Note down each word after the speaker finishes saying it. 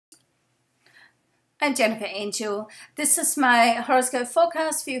I'm Jennifer Angel. This is my horoscope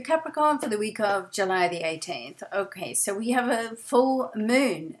forecast for you Capricorn for the week of July the 18th. Okay, so we have a full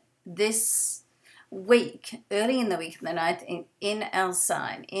moon this week, early in the week of the night in our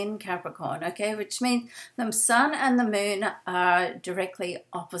sign, in Capricorn, okay, which means the sun and the moon are directly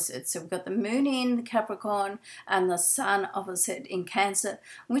opposite. So we've got the moon in Capricorn and the sun opposite in Cancer,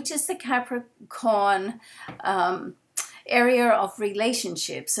 which is the Capricorn area of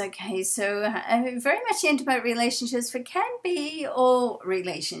relationships. Okay, so very much intimate relationships, but can be all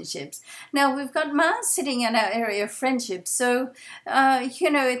relationships. Now we've got Mars sitting in our area of friendship, so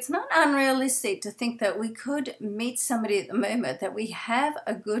it's not unrealistic to think that we could meet somebody at the moment that we have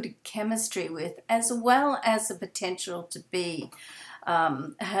a good chemistry with, as well as the potential to be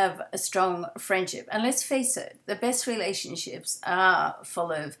have a strong friendship. And let's face it, the best relationships are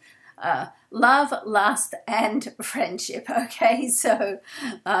full of love, lust, and friendship. Okay, so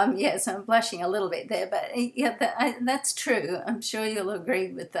yes, I'm blushing a little bit there, but yeah, that's true. I'm sure you'll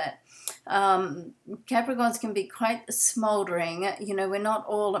agree with that. Capricorns can be quite smoldering. We're not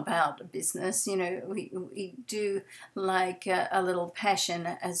all about business. We do like a little passion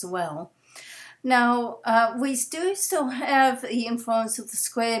as well. Now, we do still have the influence of the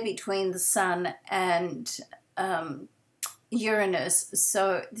square between the sun and Uranus,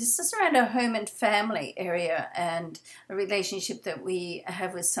 so this is around our home and family area and a relationship that we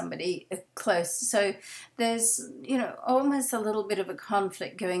have with somebody close. So there's almost a little bit of a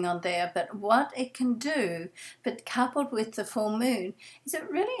conflict going on there, but what it can do, but coupled with the full moon, is it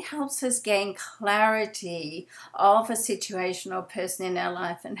really helps us gain clarity of a situation or person in our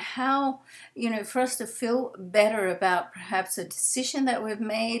life, and how for us to feel better about perhaps a decision that we've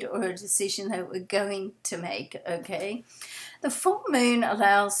made or a decision that we're going to make. Okay, the full moon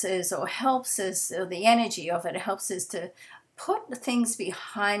allows us, or helps us, or the energy of it helps us to put the things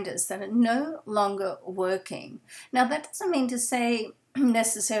behind us that are no longer working. Now, that doesn't mean to say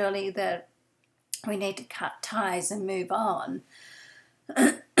necessarily that we need to cut ties and move on.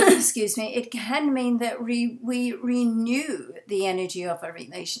 Excuse me. It can mean that we renew the energy of a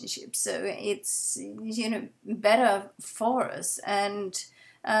relationship, so it's better for us. And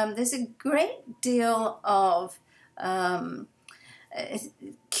there's a great deal of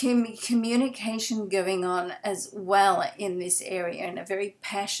communication going on as well in this area, in a very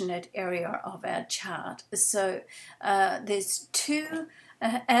passionate area of our chart. So there's two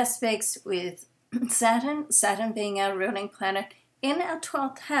aspects with Saturn being our ruling planet in our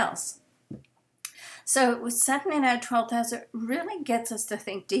 12th house. So with Saturn in our 12th house, it really gets us to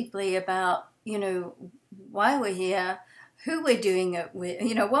think deeply about why we're here, who we're doing it with,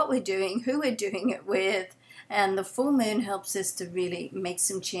 what we're doing, who we're doing it with. And the full moon helps us to really make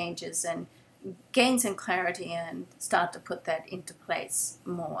some changes and gain some clarity and start to put that into place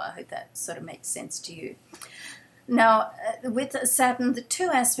more. I hope that sort of makes sense to you. Now, with Saturn, the two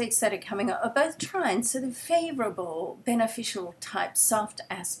aspects that are coming up are both trines, so they're favorable, beneficial type, soft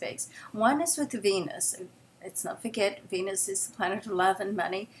aspects. One is with Venus. Let's not forget, Venus is the planet of love and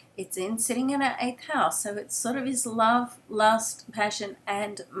money. It's sitting in our 8th house, so it sort of is love, lust, passion,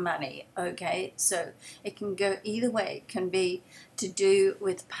 and money, okay? So it can go either way. It can be to do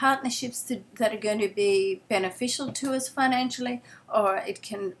with partnerships that are going to be beneficial to us financially, or it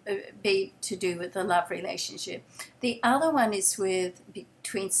can be to do with a love relationship. The other one is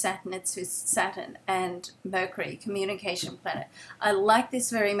between Saturn. It's with Saturn and Mercury, communication planet. I like this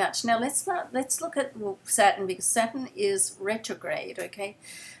very much. Now let's look at Saturn, because Saturn is retrograde, okay?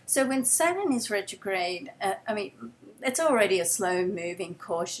 So when Saturn is retrograde, it's already a slow moving,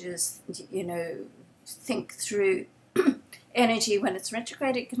 cautious, think through energy. When it's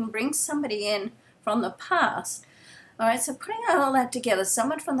retrograde, it can bring somebody in from the past. All right, so putting all that together,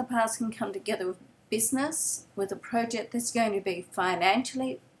 someone from the past can come together with business, with a project that's going to be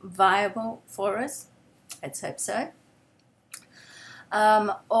financially viable for us. Let's hope so.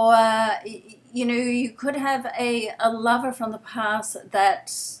 Or you could have a lover from the past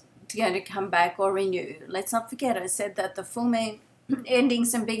that's going to come back or renew. Let's not forget, I said that the full moon,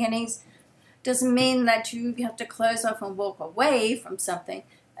 endings and beginnings, doesn't mean that you have to close off and walk away from something.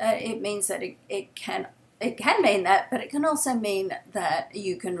 It means that it can mean that, but it can also mean that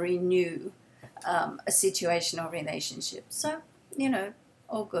you can renew a situation or relationship. So,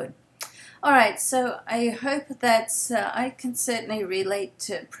 all good. All right, so I hope that's, I can certainly relate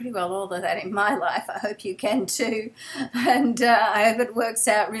to pretty well all of that in my life. I hope you can too. And I hope it works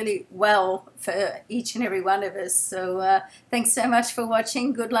out really well for each and every one of us. So thanks so much for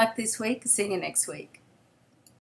watching. Good luck this week. See you next week.